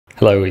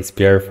Hello, it's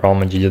Pierre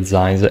from Giglio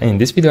Designs. In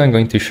this video, I'm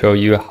going to show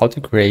you how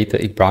to create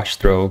a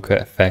brushstroke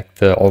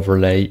effect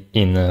overlay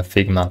in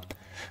Figma.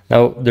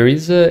 Now, there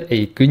is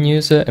a good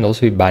news and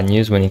also a bad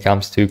news when it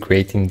comes to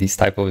creating these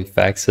type of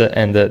effects.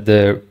 And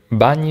the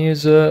bad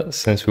news,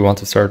 since we want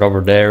to start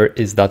over there,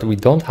 is that we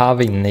don't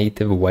have a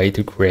native way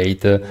to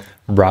create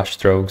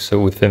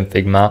brushstrokes within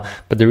Figma,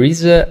 but there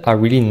is a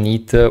really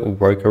neat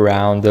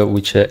workaround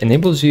which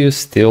enables you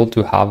still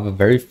to have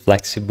very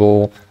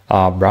flexible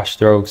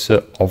brushstrokes,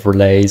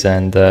 overlays,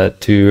 and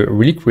to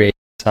really create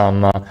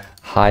some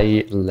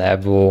high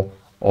level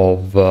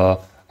of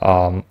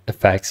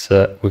effects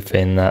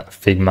within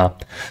Figma.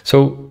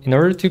 So in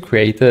order to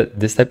create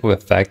this type of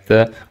effect,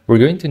 we're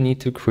going to need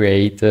to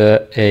create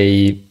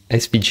a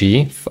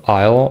SVG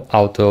file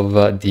out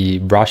of the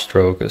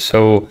brushstroke.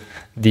 So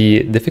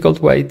the difficult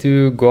way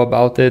to go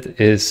about it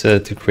is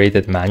to create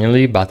it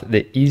manually, but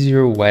the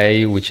easier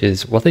way, which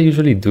is what I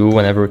usually do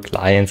whenever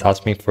clients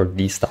ask me for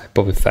these type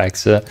of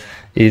effects,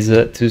 is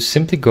to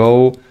simply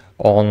go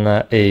on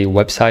a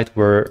website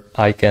where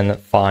I can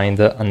find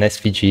an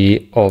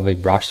SVG of a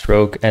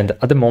brushstroke. And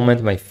at the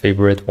moment, my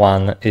favorite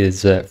one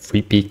is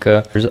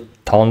FreePic. There's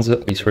tons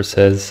of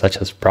resources such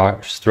as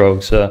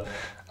brushstrokes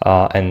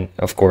and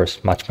of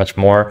course much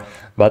more.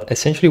 But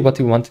essentially what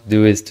you want to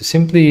do is to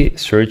simply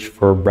search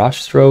for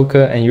brushstroke,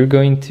 and you're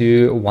going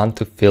to want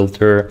to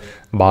filter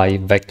by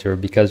vector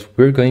because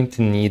we're going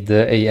to need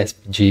a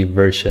SVG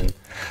version.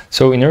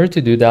 So in order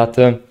to do that,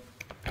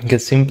 you can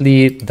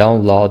simply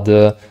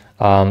download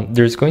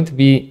there's going to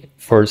be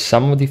for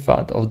some of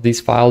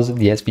these files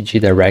the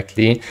SVG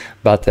directly,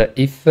 but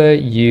if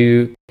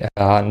you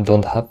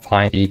don't have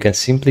Figma, you can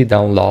simply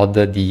download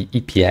the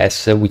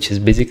EPS, which is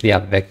basically a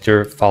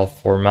vector file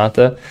format,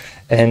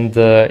 and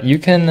you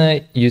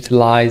can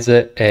utilize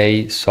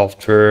a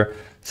software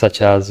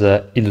such as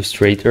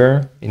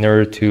Illustrator in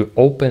order to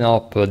open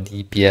up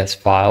the EPS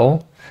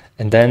file,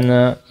 and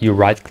then you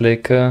right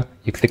click,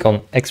 you click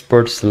on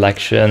export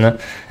selection.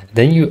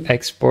 Then you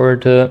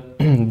export the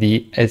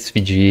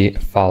SVG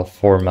file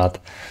format.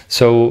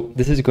 So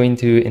this is going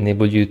to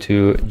enable you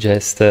to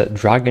just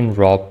drag and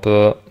drop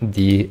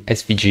the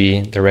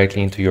SVG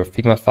directly into your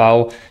Figma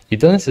file. You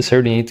don't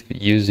necessarily need to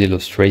use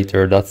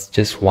Illustrator. That's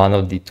just one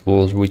of the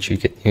tools which you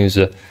can use.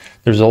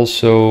 There's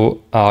also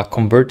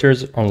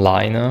converters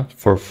online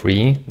for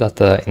free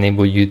that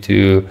enable you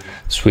to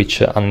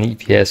switch an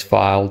EPS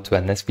file to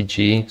an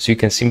SVG. So you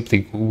can simply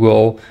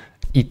Google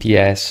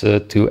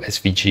EPS to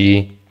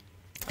SVG,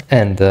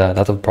 and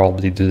that'll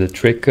probably do the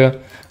trick.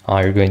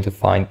 You're going to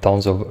find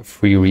tons of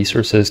free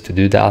resources to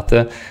do that.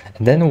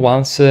 And then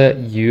once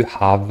you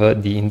have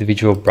the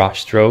individual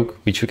brushstroke,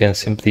 which you can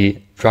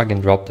simply drag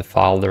and drop the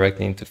file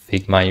directly into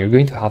Figma, you're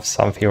going to have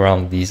something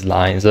around these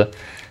lines.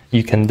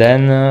 You can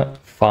then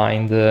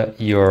find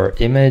your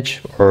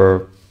image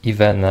or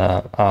even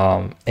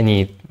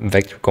any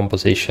vector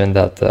composition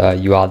that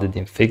you added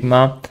in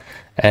Figma.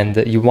 And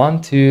you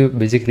want to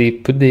basically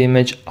put the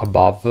image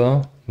above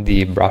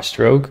the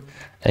brushstroke,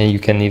 and you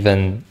can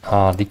even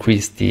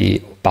decrease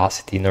the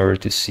opacity in order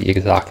to see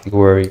exactly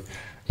where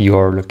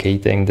you're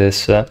locating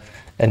this.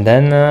 And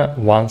then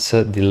once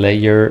the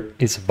layer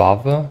is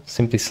above,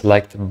 simply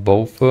select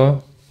both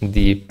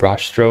the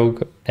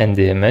brushstroke and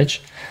the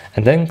image,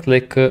 and then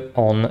click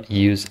on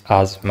Use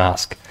as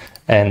Mask.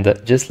 And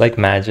just like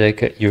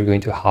magic, you're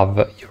going to have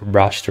your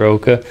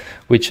brushstroke,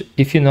 which,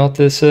 if you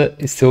notice,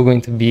 is still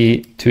going to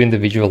be two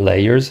individual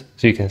layers.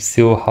 So you can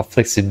still have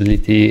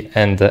flexibility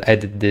and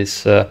edit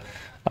this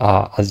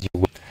as you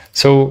will.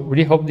 So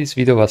really hope this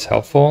video was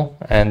helpful,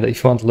 and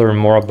if you want to learn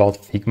more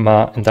about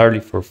Figma entirely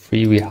for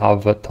free, we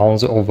have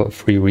tons of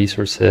free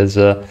resources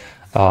on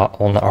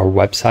our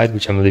website,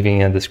 which I'm leaving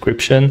in the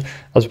description,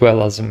 as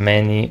well as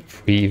many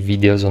free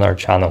videos on our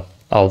channel.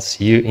 I'll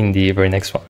see you in the very next one.